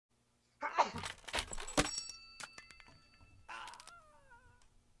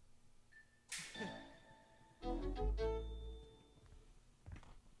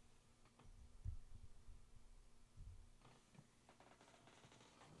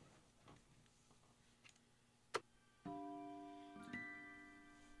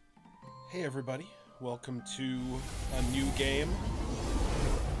Hey everybody, welcome to a new game.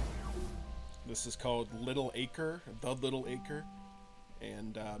 This is called Little Acre, The Little Acre,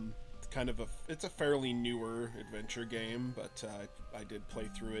 and it's a fairly newer adventure game, but I did play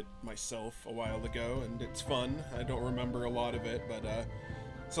through it myself a while ago, and it's fun. I don't remember a lot of it, but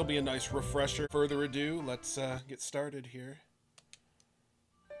this will be a nice refresher. Further ado, let's get started here.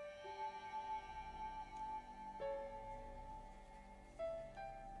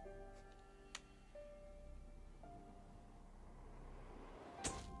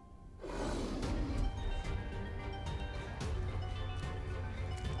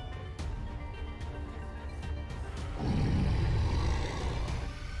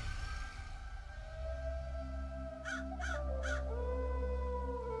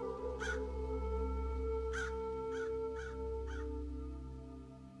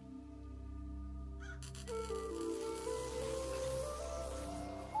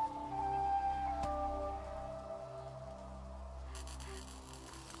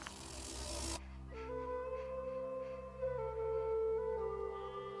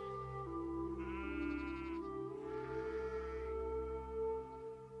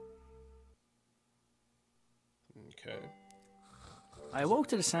 Okay. I awoke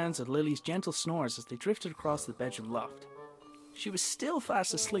to the sounds of Lily's gentle snores as they drifted across the bedroom loft. She was still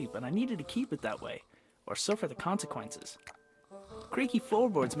fast asleep, and I needed to keep it that way, or suffer the consequences. Creaky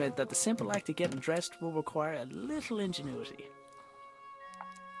floorboards meant that the simple act of getting dressed will require a little ingenuity.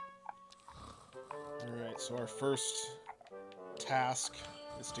 Alright, so our first task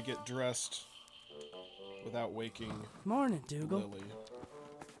is to get dressed without waking Morning, Dougal. Lily.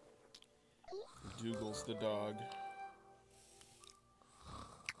 Dougal's the dog.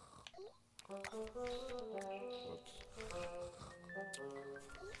 Whoops.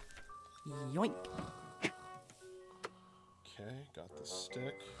 Yoink. Okay, got the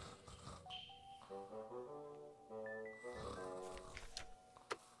stick.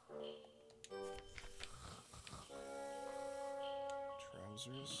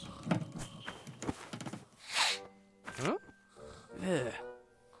 Trousers. Huh? Yeah.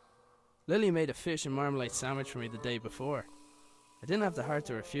 Lily made a fish and marmalade sandwich for me the day before. I didn't have the heart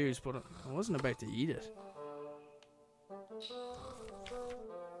to refuse, but I wasn't about to eat it.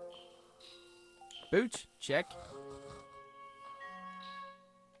 Boots, check.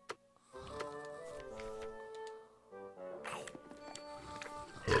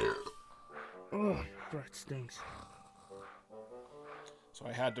 Oh, breath stinks. So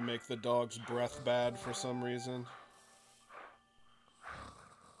I had to make the dog's breath bad for some reason.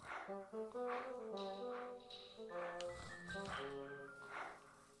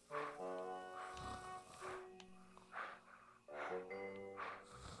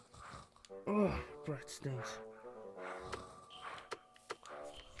 Oh, breath stinks.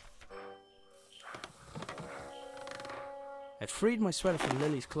 I'd freed my sweater from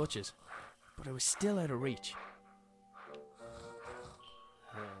Lily's clutches, but I was still out of reach.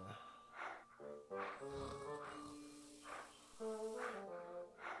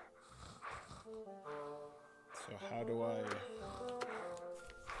 So how do I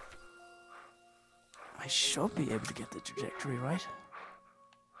should be able to get the trajectory right.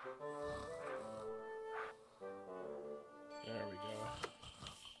 There we go.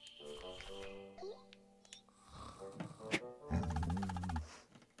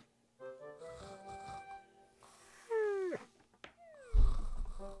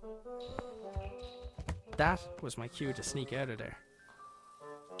 That was my cue to sneak out of there.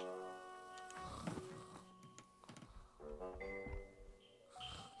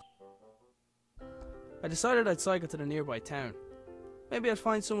 I decided I'd cycle to the nearby town. Maybe I'd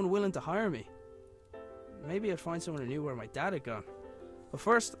find someone willing to hire me. Maybe I'd find someone who knew where my dad had gone. But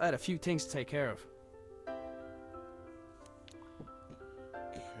first, I had a few things to take care of.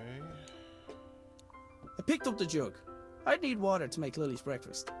 Okay. I picked up the jug. I'd need water to make Lily's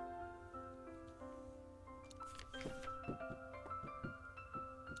breakfast.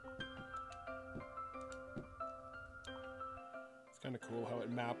 Kind of cool how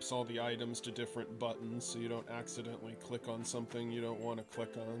it maps all the items to different buttons so you don't accidentally click on something you don't want to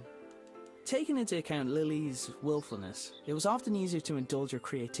click on. Taking into account Lily's willfulness, it was often easier to indulge her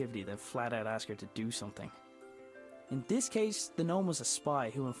creativity than flat out ask her to do something. In this case, the gnome was a spy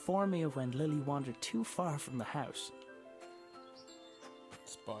who informed me of when Lily wandered too far from the house.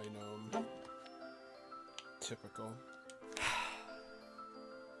 Spy gnome. Typical.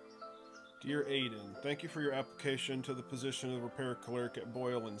 Dear Aiden, thank you for your application to the position of repair clerk at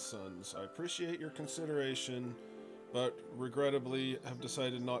Boyle & Sons. I appreciate your consideration, but regrettably have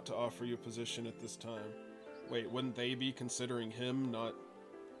decided not to offer you a position at this time. Wait, wouldn't they be considering him, not...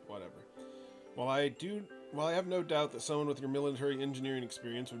 whatever. While I have no doubt that someone with your military engineering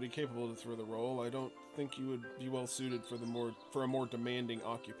experience would be capable to throw the role, I don't think you would be well suited for a more demanding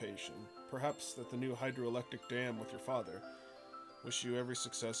occupation. Perhaps at the new hydroelectric dam with your father. Wish you every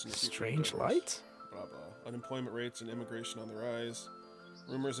success in your future Strange endeavors. lights? Blah blah. Unemployment rates and immigration on the rise.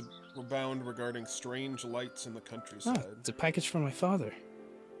 Rumors abound regarding strange lights in the countryside. Ah, it's a package from my father.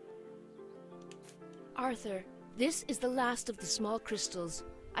 Arthur, this is the last of the small crystals.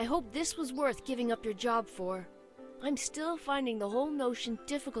 I hope this was worth giving up your job for. I'm still finding the whole notion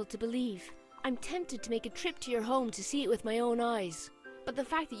difficult to believe. I'm tempted to make a trip to your home to see it with my own eyes. But the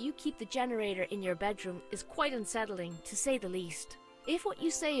fact that you keep the generator in your bedroom is quite unsettling, to say the least. If what you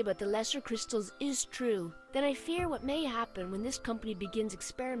say about the lesser crystals is true, then I fear what may happen when this company begins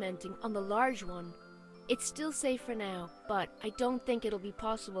experimenting on the large one. It's still safe for now, but I don't think it'll be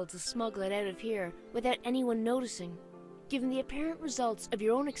possible to smuggle it out of here without anyone noticing. Given the apparent results of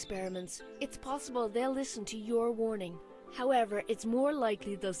your own experiments, it's possible they'll listen to your warning. However, it's more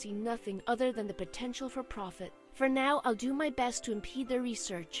likely they'll see nothing other than the potential for profit. For now, I'll do my best to impede their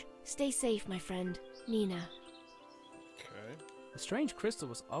research. Stay safe, my friend. Nina. Okay. The strange crystal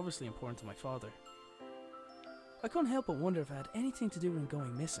was obviously important to my father. I couldn't help but wonder if it had anything to do with him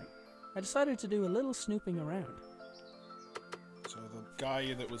going missing. I decided to do a little snooping around. So the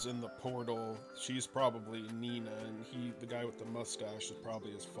guy that was in the portal, she's probably Nina, and the guy with the mustache, is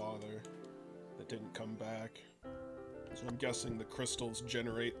probably his father that didn't come back. So I'm guessing the crystals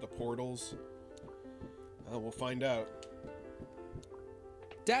generate the portals. We'll find out.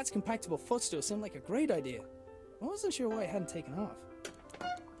 Dad's compactable footstool seemed like a great idea. I wasn't sure why it hadn't taken off.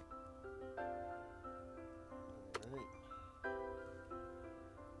 Alright.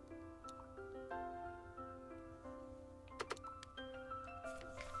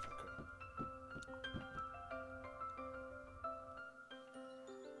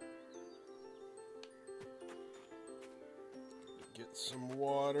 Get some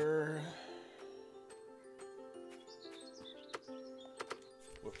water.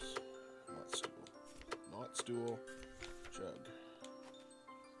 Whoops. Not stool. Not stool. Jug.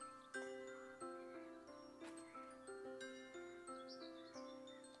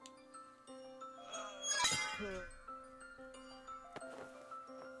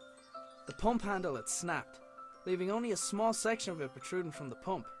 The pump handle had snapped, leaving only a small section of it protruding from the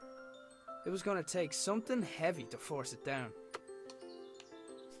pump. It was going to take something heavy to force it down.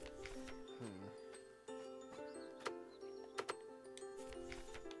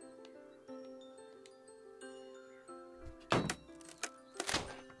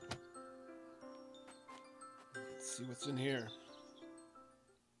 Let's see what's in here.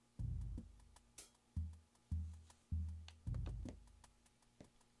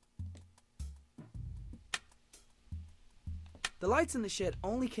 The lights in the shed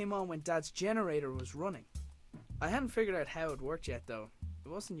only came on when Dad's generator was running. I hadn't figured out how it worked yet though. It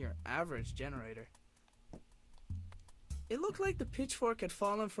wasn't your average generator. It looked like the pitchfork had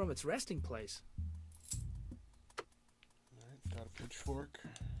fallen from its resting place. Alright, got a pitchfork.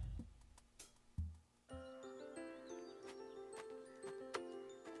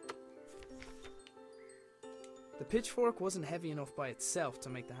 The pitchfork wasn't heavy enough by itself to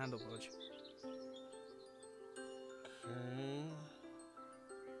make the handle budge. Okay.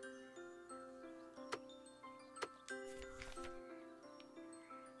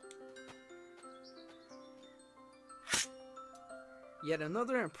 Yet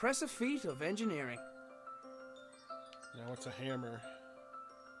another impressive feat of engineering. Now it's a hammer.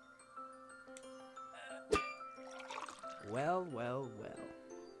 Well, well, well.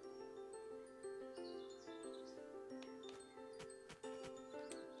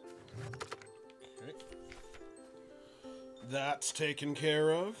 Okay. That's taken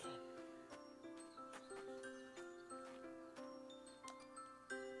care of.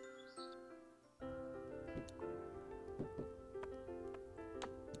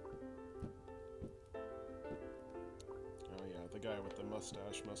 Oh yeah, the guy with the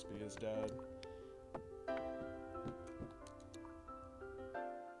mustache must be his dad.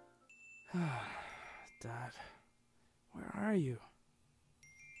 Dad, where are you?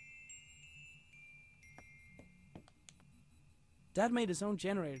 Dad made his own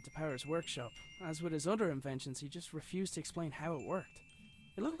generator to power his workshop. As with his other inventions, he just refused to explain how it worked.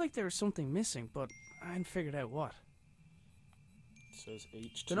 It looked like there was something missing, but I hadn't figured out what. It says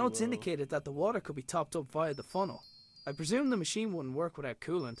H2O. The notes indicated that the water could be topped up via the funnel. I presume the machine wouldn't work without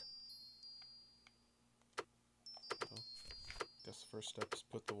coolant. Guess the first step is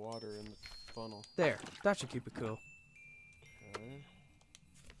put the water in the funnel. There, that should keep it cool. Okay.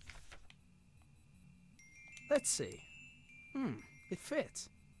 Let's see. It fits.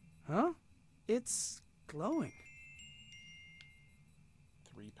 Huh? It's glowing.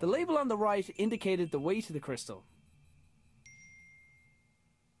 3 pounds. The label on the right indicated the weight of the crystal.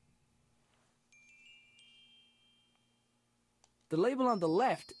 The label on the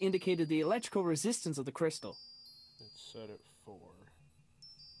left indicated the electrical resistance of the crystal. It's set at 4.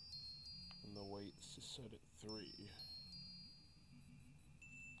 And the weight's set at 3.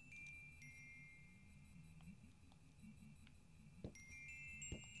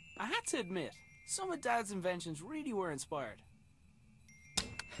 I had to admit, some of Dad's inventions really were inspired.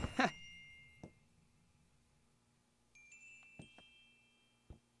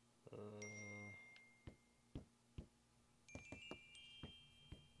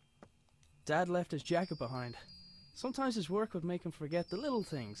 Dad left his jacket behind. Sometimes his work would make him forget the little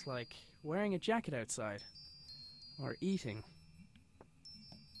things, like wearing a jacket outside. Or eating.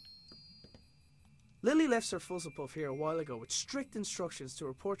 Lily left Sir Fuzzlepuff here a while ago with strict instructions to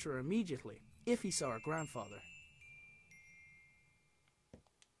report to her immediately if he saw her grandfather.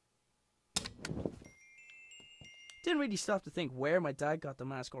 Didn't really stop to think where my dad got the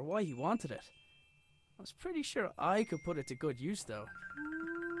mask or why he wanted it. I was pretty sure I could put it to good use though.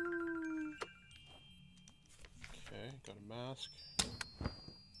 Okay, got a mask.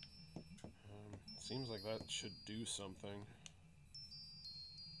 Seems like that should do something.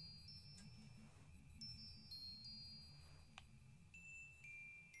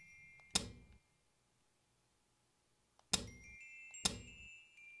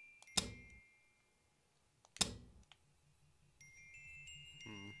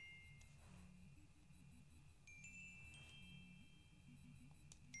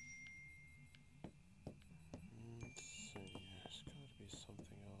 Let's see, there's gotta be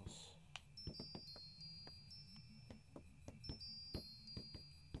something else.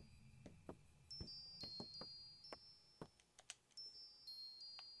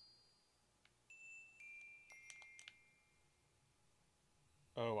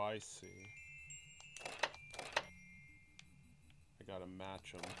 Oh, I see. I gotta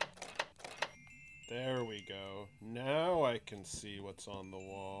match them. There we go. Now I can see what's on the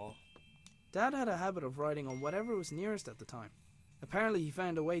wall. Dad had a habit of writing on whatever was nearest at the time. Apparently he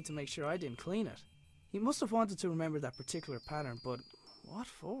found a way to make sure I didn't clean it. He must have wanted to remember that particular pattern, but what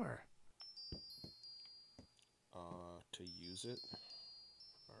for? To use it.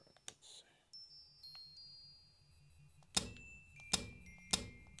 Alright, let's see.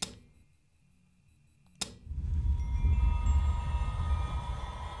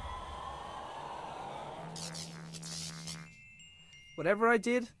 Whatever I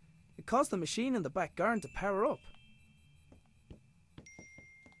did, it caused the machine in the back garden to power up.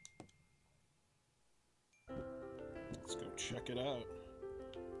 Let's go check it out.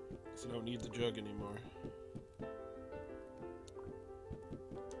 Guess I don't need the jug anymore.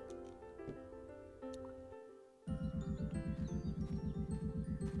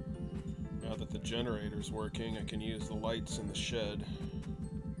 Now that the generator's working, I can use the lights in the shed.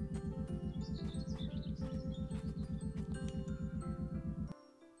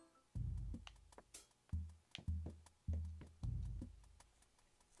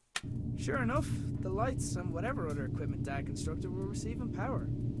 Sure enough, the lights and whatever other equipment Dad constructed were receiving power.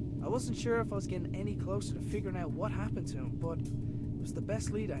 I wasn't sure if I was getting any closer to figuring out what happened to him, but it was the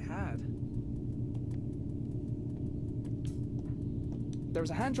best lead I had. There was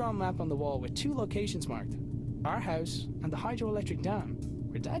a hand-drawn map on the wall with 2 locations marked. Our house and the hydroelectric dam,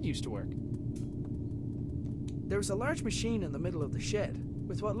 where Dad used to work. There was a large machine in the middle of the shed,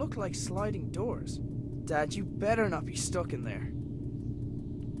 with what looked like sliding doors. Dad, you better not be stuck in there.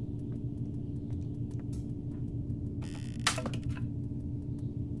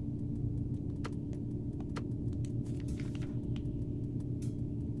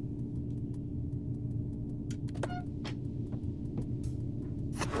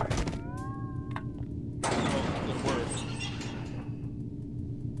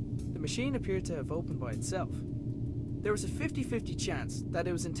 The machine appeared to have opened by itself. There was a 50-50 chance that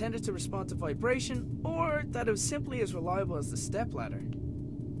it was intended to respond to vibration, or that it was simply as reliable as the stepladder.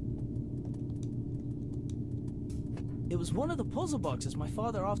 It was one of the puzzle boxes my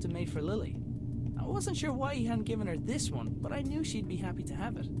father often made for Lily. I wasn't sure why he hadn't given her this one, but I knew she'd be happy to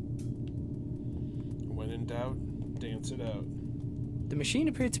have it. When in doubt, dance it out. The machine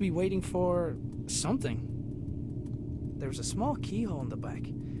appeared to be waiting for something. There was a small keyhole in the back,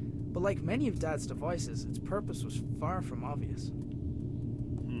 but like many of Dad's devices, its purpose was far from obvious.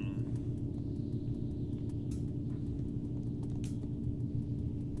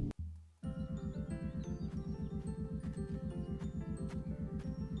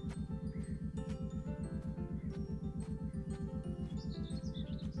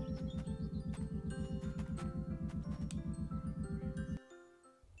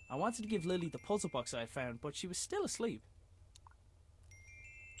 wanted to give Lily the puzzle box I had found, but she was still asleep.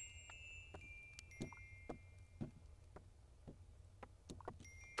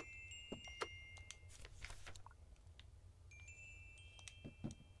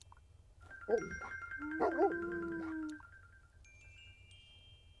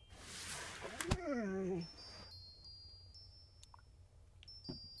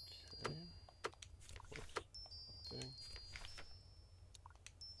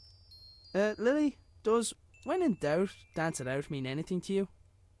 Lily, does when in doubt, dance it out mean anything to you?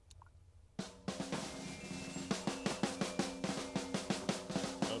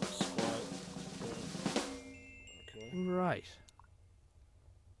 Up, squat. Okay. Right.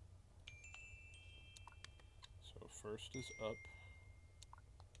 So first is up.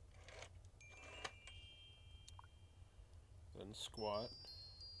 Then squat.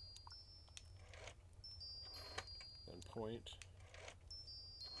 Then point.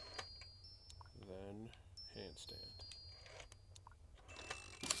 Then handstand.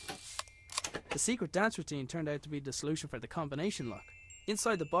 The secret dance routine turned out to be the solution for the combination lock.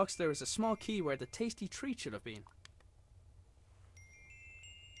 Inside the box there was a small key where the tasty treat should have been.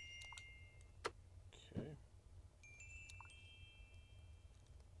 Okay.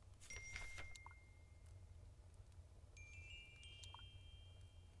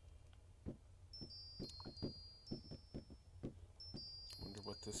 Wonder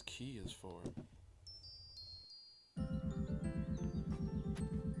what this key is for.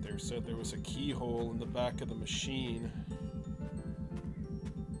 There said there was a keyhole in the back of the machine.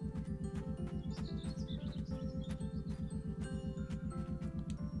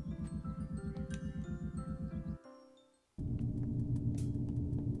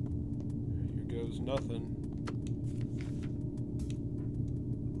 Here goes nothing.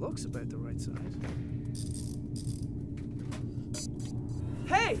 Looks about the right size.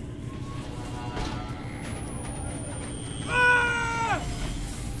 Hey! Ah!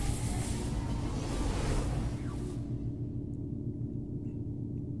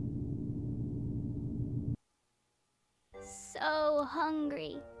 So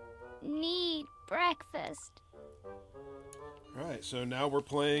hungry. Need breakfast. Alright, so now we're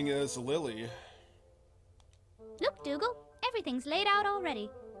playing as Lily. Look, Dougal, everything's laid out already.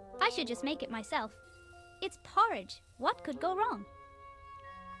 I should just make it myself. It's porridge. What could go wrong?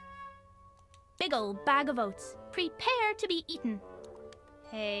 Big old bag of oats. Prepare to be eaten.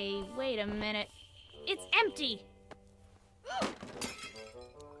 Hey, wait a minute. It's empty!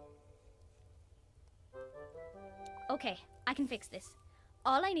 Okay, I can fix this.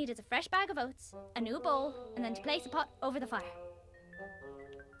 All I need is a fresh bag of oats, a new bowl, and then to place a pot over the fire.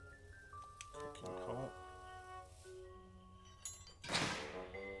 Cooking pot.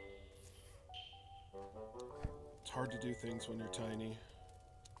 It's hard to do things when you're tiny.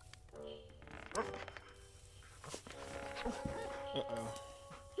 Uh-oh.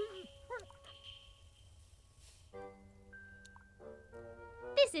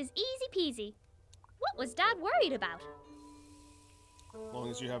 This is easy peasy. What was Dad worried about? As long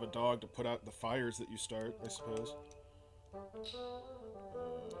as you have a dog to put out the fires that you start, I suppose.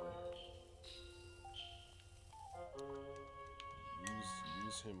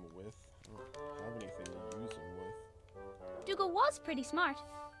 Use him with? I don't have anything to use him with. Dougal was pretty smart,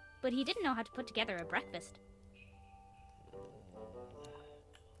 but he didn't know how to put together a breakfast.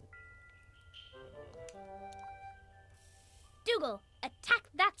 Dougal, attack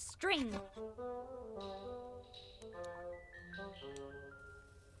that string!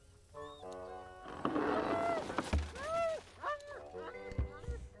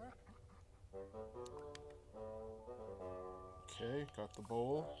 Okay, got the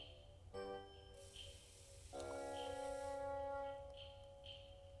bowl.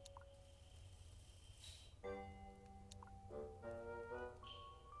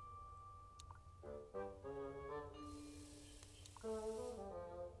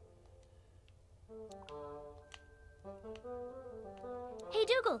 Hey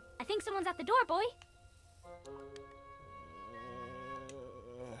Dougal, I think someone's at the door, boy.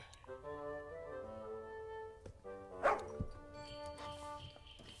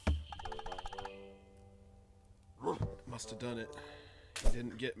 Must have done it. He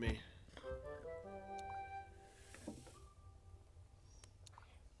didn't get me.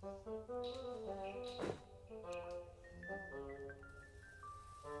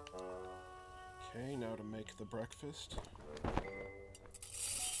 Okay, now to make the breakfast.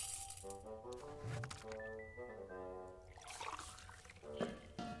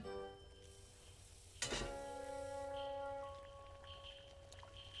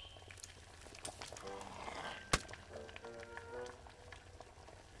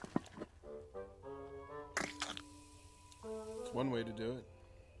 It's one way to do it.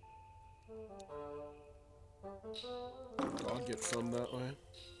 I'll get some that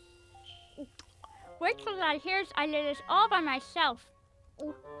way. Wait till Dad hears I did this all by myself.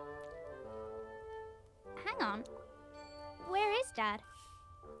 Ooh. Hang on. Where is Dad?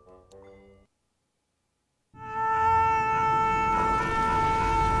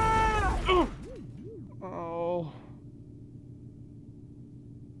 Oh.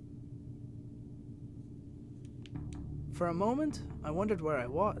 For a moment, I wondered where I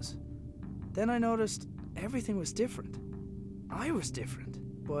was. Then I noticed everything was different. I was different,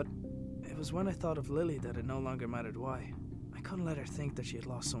 but it was when I thought of Lily that it no longer mattered why. I couldn't let her think that she had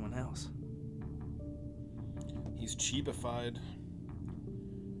lost someone else. He's cheapified.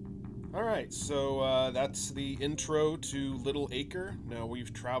 Alright, so that's the intro to Little Acre. Now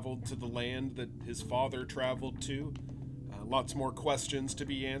we've traveled to the land that his father traveled to. Lots more questions to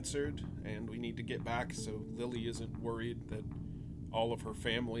be answered, and we need to get back so Lily isn't worried that all of her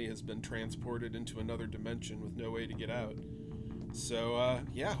family has been transported into another dimension with no way to get out. So,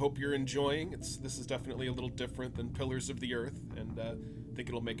 yeah, hope you're enjoying. This is definitely a little different than Pillars of the Earth, and I think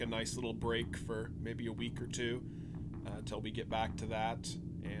it'll make a nice little break for maybe a week or two till we get back to that.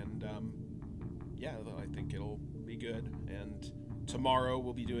 And, yeah, I think it'll be good. And tomorrow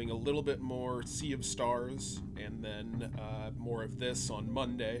we'll be doing a little bit more Sea of Stars, and then more of this on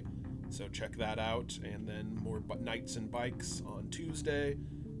Monday. So check that out, and then more Nights and Bikes on Tuesday,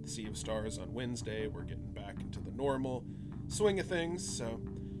 the Sea of Stars on Wednesday. We're getting back into the normal swing of things. So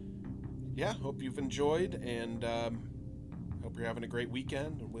yeah, hope you've enjoyed, and hope you're having a great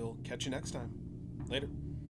weekend, and we'll catch you next time. Later.